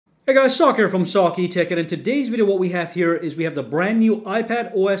Hey guys, Sak here from SAKITECH, and in today's video what we have here is we have the brand new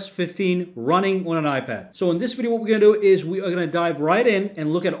iPadOS 15 running on an iPad. So in this video what we're going to do is we are going to dive right in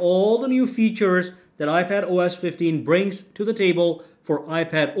and look at all the new features that iPadOS 15 brings to the table for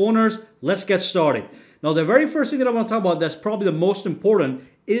iPad owners. Let's get started. Now the very first thing that I want to talk about that's probably the most important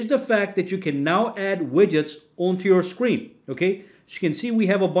is the fact that you can now add widgets onto your screen, okay? So you can see we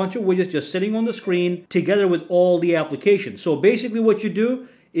have a bunch of widgets just sitting on the screen together with all the applications. So basically what you do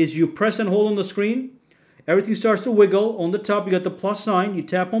is you press and hold on the screen, everything starts to wiggle. On the top you got the plus sign, you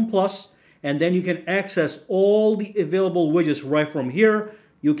tap on plus, and then you can access all the available widgets right from here.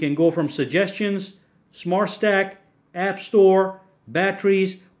 You can go from suggestions, smart stack, app store,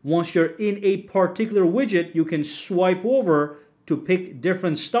 batteries. Once you're in a particular widget, you can swipe over to pick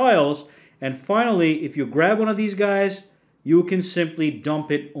different styles, and finally if you grab one of these guys, you can simply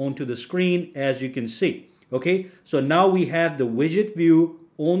dump it onto the screen, as you can see. Okay, so now we have the widget view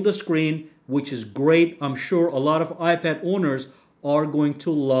on the screen, which is great. I'm sure a lot of iPad owners are going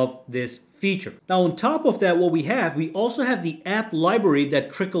to love this feature. Now on top of that, what we also have the app library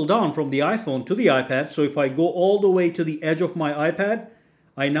that trickled down from the iPhone to the iPad. So if I go all the way to the edge of my iPad,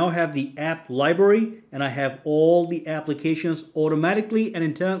 I now have the app library and I have all the applications automatically and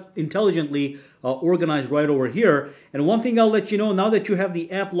intelligently organized right over here. And one thing I'll let you know, now that you have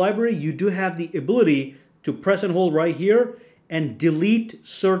the app library, you do have the ability to press and hold right here and delete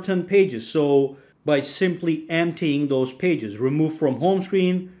certain pages. So by simply emptying those pages, remove from home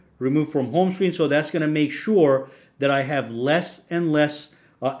screen, remove from home screen. So that's going to make sure that I have less and less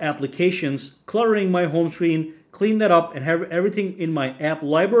applications cluttering my home screen, clean that up and have everything in my app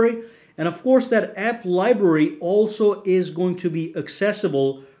library. And of course that app library also is going to be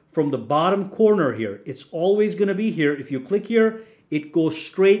accessible from the bottom corner here. It's always going to be here. If you click here, it goes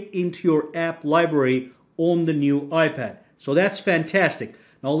straight into your app library on the new iPad. So that's fantastic.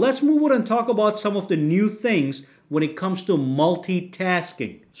 Now let's move on and talk about some of the new things when it comes to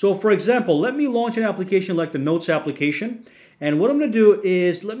multitasking. So for example, let me launch an application like the Notes application. And what I'm going to do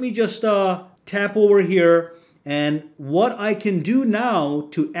is let me just tap over here. And what I can do now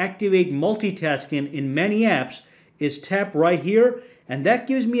to activate multitasking in many apps is tap right here. And that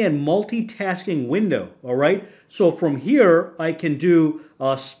gives me a multitasking window, all right? So from here, I can do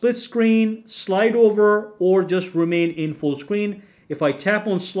split screen, slide over, or just remain in full screen. If I tap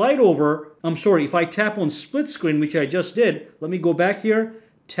on if I tap on split screen, which I just did, let me go back here,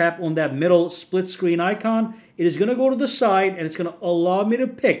 tap on that middle split screen icon. It is gonna go to the side and it's gonna allow me to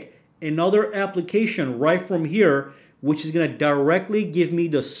pick another application right from here, which is gonna directly give me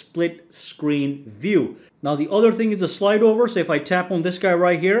the split screen view. Now the other thing is the slide over. So if I tap on this guy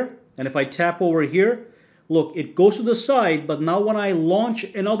right here, and if I tap over here, look, it goes to the side, but now when I launch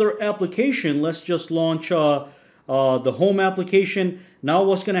another application, let's just launch the home application. Now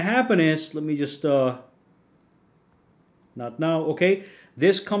what's gonna happen is, let me just, not now, okay.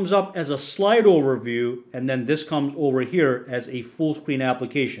 This comes up as a slide over view, and then this comes over here as a full screen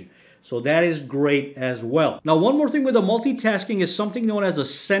application. So that is great as well. Now one more thing with the multitasking is something known as a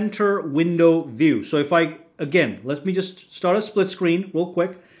center window view. So if let me just start a split screen real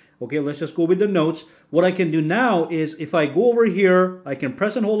quick. Okay, let's just go with the notes. What I can do now is if I go over here, I can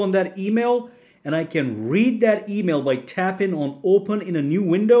press and hold on that email and I can read that email by tapping on open in a new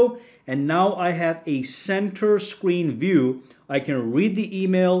window. And now I have a center screen view. I can read the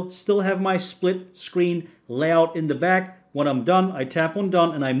email, still have my split screen layout in the back. When I'm done, I tap on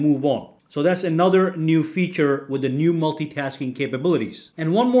done and I move on. So that's another new feature with the new multitasking capabilities.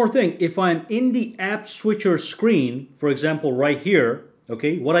 And one more thing, if I'm in the app switcher screen, for example, right here,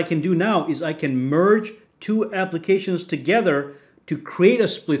 okay, what I can do now is I can merge two applications together to create a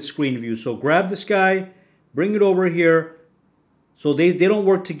split screen view. So grab this guy, bring it over here. So they don't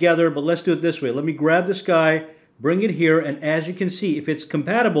work together, but let's do it this way. Let me grab this guy, bring it here, and as you can see, if it's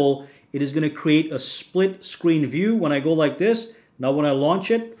compatible, it is going to create a split screen view when I go like this. Now when I launch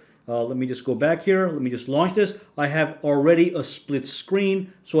it, let me just go back here. Let me just launch this. I have already a split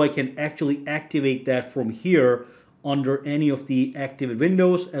screen, so I can actually activate that from here under any of the active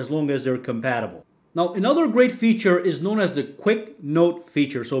windows as long as they're compatible. Now another great feature is known as the quick note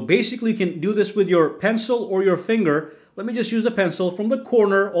feature. So basically you can do this with your pencil or your finger. Let me just use the pencil. From the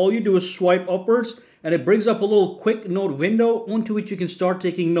corner, all you do is swipe upwards and it brings up a little quick note window onto which you can start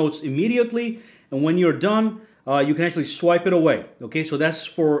taking notes immediately. And when you're done, you can actually swipe it away. Okay, so that's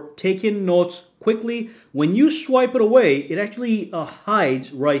for taking notes quickly. When you swipe it away, it actually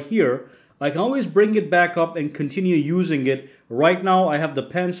hides right here. I can always bring it back up and continue using it. Right now I have the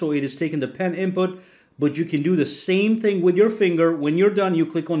pen, so it is taking the pen input, but you can do the same thing with your finger. When you're done, you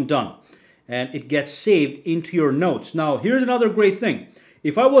click on done and it gets saved into your notes. Now here's another great thing.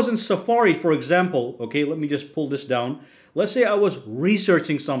 If I was in Safari, for example, okay, let me just pull this down. Let's say I was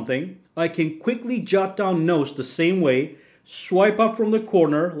researching something. I can quickly jot down notes the same way, swipe up from the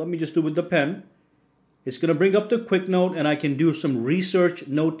corner. Let me just do it with the pen. It's going to bring up the quick note, and I can do some research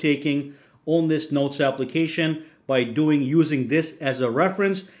note taking on this notes application by using this as a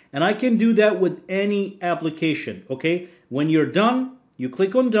reference. And I can do that with any application, okay? When you're done, you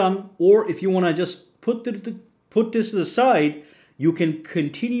click on done, or if you want to just put this to the side, you can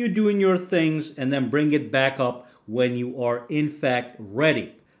continue doing your things and then bring it back up when you are in fact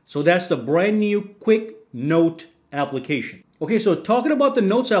ready. So that's the brand new quick note application. Okay, so talking about the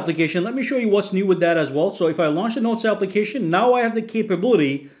notes application, let me show you what's new with that as well. So if I launch the notes application, now I have the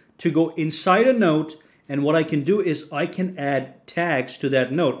capability to go inside a note, and what I can do is I can add tags to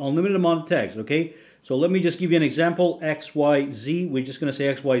that note, unlimited amount of tags, okay? So let me just give you an example, XYZ. We're just going to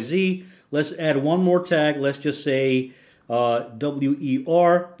say XYZ. Let's add one more tag. Let's just say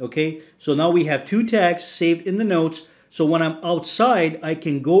WER, okay? So now we have 2 tags saved in the notes. So when I'm outside, I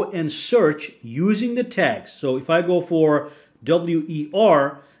can go and search using the tags. So if I go for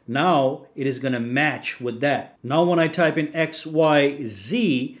WER, now it is going to match with that. Now when I type in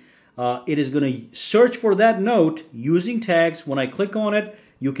XYZ, it is going to search for that note using tags. When I click on it,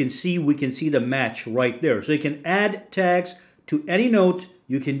 we can see the match right there. So you can add tags to any note.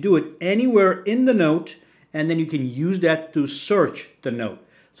 You can do it anywhere in the note, and then you can use that to search the note.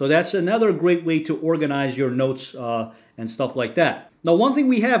 So that's another great way to organize your notes and stuff like that. Now, one thing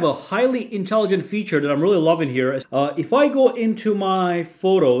we have, a highly intelligent feature that I'm really loving here is if I go into my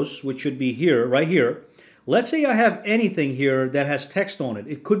photos, which should be here, right here, let's say I have anything here that has text on it.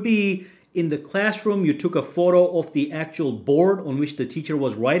 It could be in the classroom, you took a photo of the actual board on which the teacher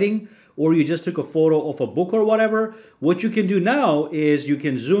was writing, or you just took a photo of a book or whatever. What you can do now is you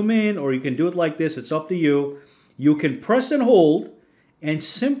can zoom in, or you can do it like this. It's up to you. You can press and hold and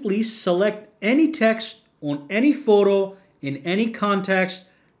simply select any text on any photo in any context.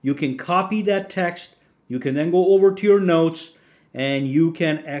 You can copy that text. You can then go over to your notes and you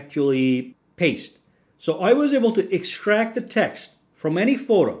can actually paste. So I was able to extract the text from any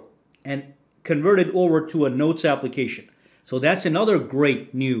photo and convert it over to a notes application. So that's another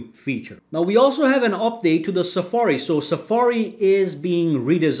great new feature. Now we also have an update to the Safari. So Safari is being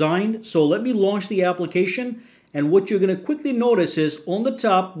redesigned. So let me launch the application. And what you're going to quickly notice is on the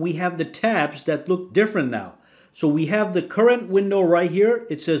top, we have the tabs that look different now. So we have the current window right here.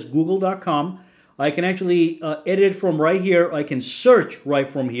 It says google.com. I can actually edit it from right here. I can search right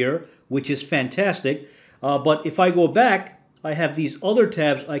from here, which is fantastic. But if I go back, I have these other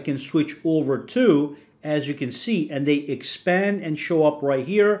tabs I can switch over to, as you can see, and they expand and show up right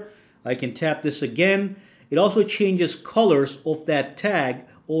here. I can tap this again. It also changes colors of that tag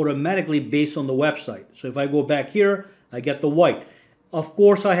automatically based on the website. So if I go back here, I get the white. Of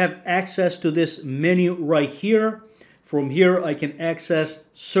course, I have access to this menu right here. From here, I can access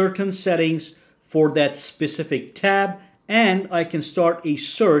certain settings for that specific tab, and I can start a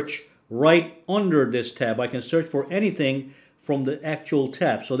search right under this tab. I can search for anything from the actual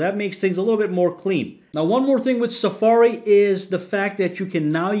tab. So that makes things a little bit more clean. Now, one more thing with Safari is the fact that you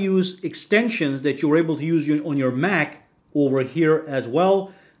can now use extensions that you were able to use on your Mac over here as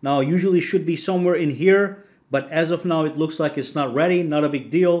well. Now, usually should be somewhere in here, but as of now, it looks like it's not ready. Not a big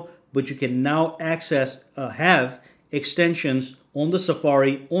deal, but you can now have extensions on the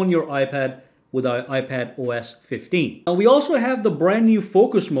Safari on your iPad with our iPadOS 15. Now, we also have the brand new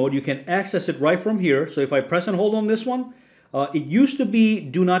focus mode. You can access it right from here. So if I press and hold on this one, it used to be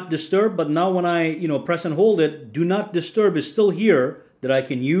do not disturb, but now when I press and hold it, do not disturb is still here that I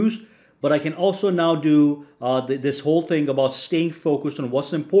can use. But I can also now do this whole thing about staying focused on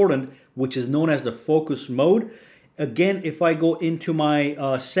what's important, which is known as the focus mode. Again, if I go into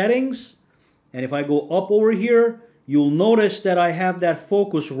my settings, and if I go up over here, you'll notice that I have that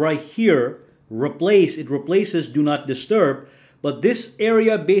focus right here. It replaces do not disturb. But this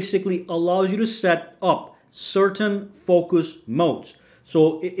area basically allows you to set up certain focus modes.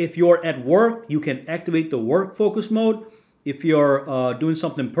 So if you're at work, you can activate the work focus mode. If you're doing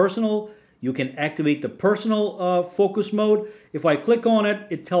something personal, you can activate the personal focus mode. If I click on it,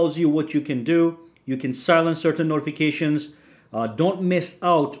 it tells you what you can do. You can silence certain notifications. Don't miss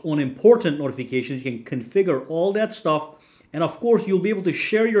out on important notifications. You can configure all that stuff. And of course, you'll be able to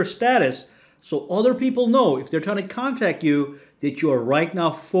share your status so other people know if they're trying to contact you that you are right now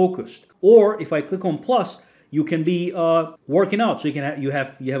focused. Or if I click on plus, you can be working out. So you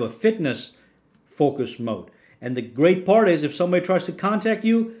have a fitness focus mode. And the great part is if somebody tries to contact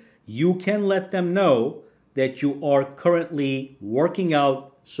you, you can let them know that you are currently working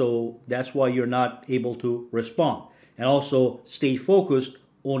out. So that's why you're not able to respond. and also stay focused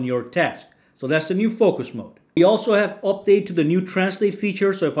on your task. So that's the new focus mode. We also have update to the new translate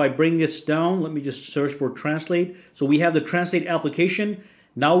feature. So if I bring this down, let me just search for translate. So we have the translate application.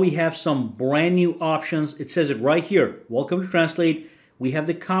 Now we have some brand new options. It says it right here. Welcome to translate. We have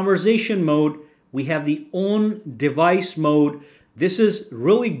the conversation mode. We have the on device mode. This is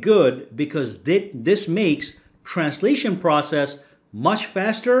really good because this makes translation process much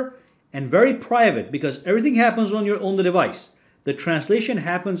faster and very private, because everything happens on the device. The translation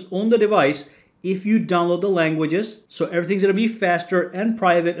happens on the device if you download the languages. So everything's going to be faster and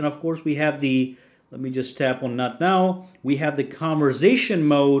private. And of course we have the, let me just tap on not now. We have the conversation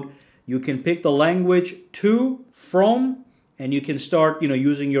mode. You can pick the language to, from, and you can start,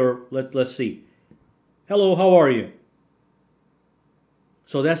 using your, let's see. Hello, how are you?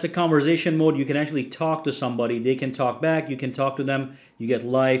 So that's the conversation mode. You can actually talk to somebody. They can talk back. You can talk to them. You get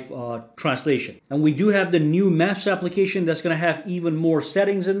live translation. And we do have the new Maps application that's going to have even more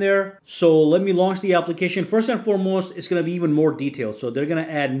settings in there. So let me launch the application. First and foremost, it's going to be even more detailed. So they're going to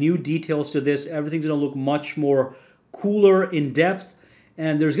add new details to this. Everything's going to look much more cooler, in depth.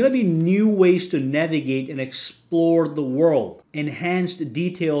 And there's going to be new ways to navigate and explore the world. Enhanced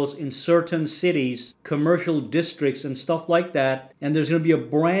details in certain cities, commercial districts, and stuff like that. And there's going to be a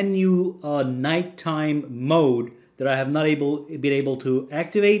brand new nighttime mode that I have not been able to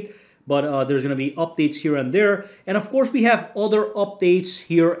activate. But there's going to be updates here and there. And of course, we have other updates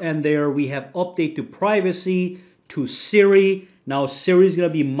here and there. We have update to privacy, to Siri. Now, Siri is going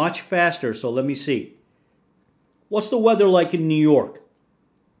to be much faster. So let me see. What's the weather like in New York?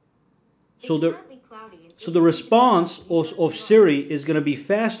 So the response of Siri is going to be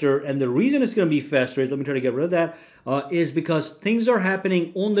faster, and the reason it's going to be faster is, let me try to get rid of that, is because things are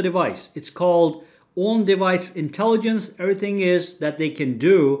happening on the device. It's called on-device intelligence. Everything is that they can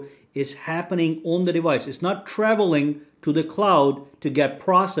do is happening on the device. It's not traveling to the cloud to get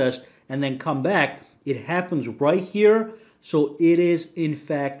processed and then come back. It happens right here. So it is in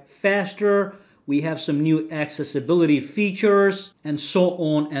fact faster. We have some new accessibility features and so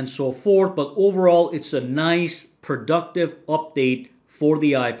on and so forth. But overall, it's a nice, productive update for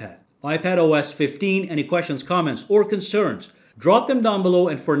the iPad. iPadOS 15. Any questions, comments, or concerns? Drop them down below.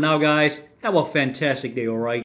 And for now, guys, have a fantastic day, all right?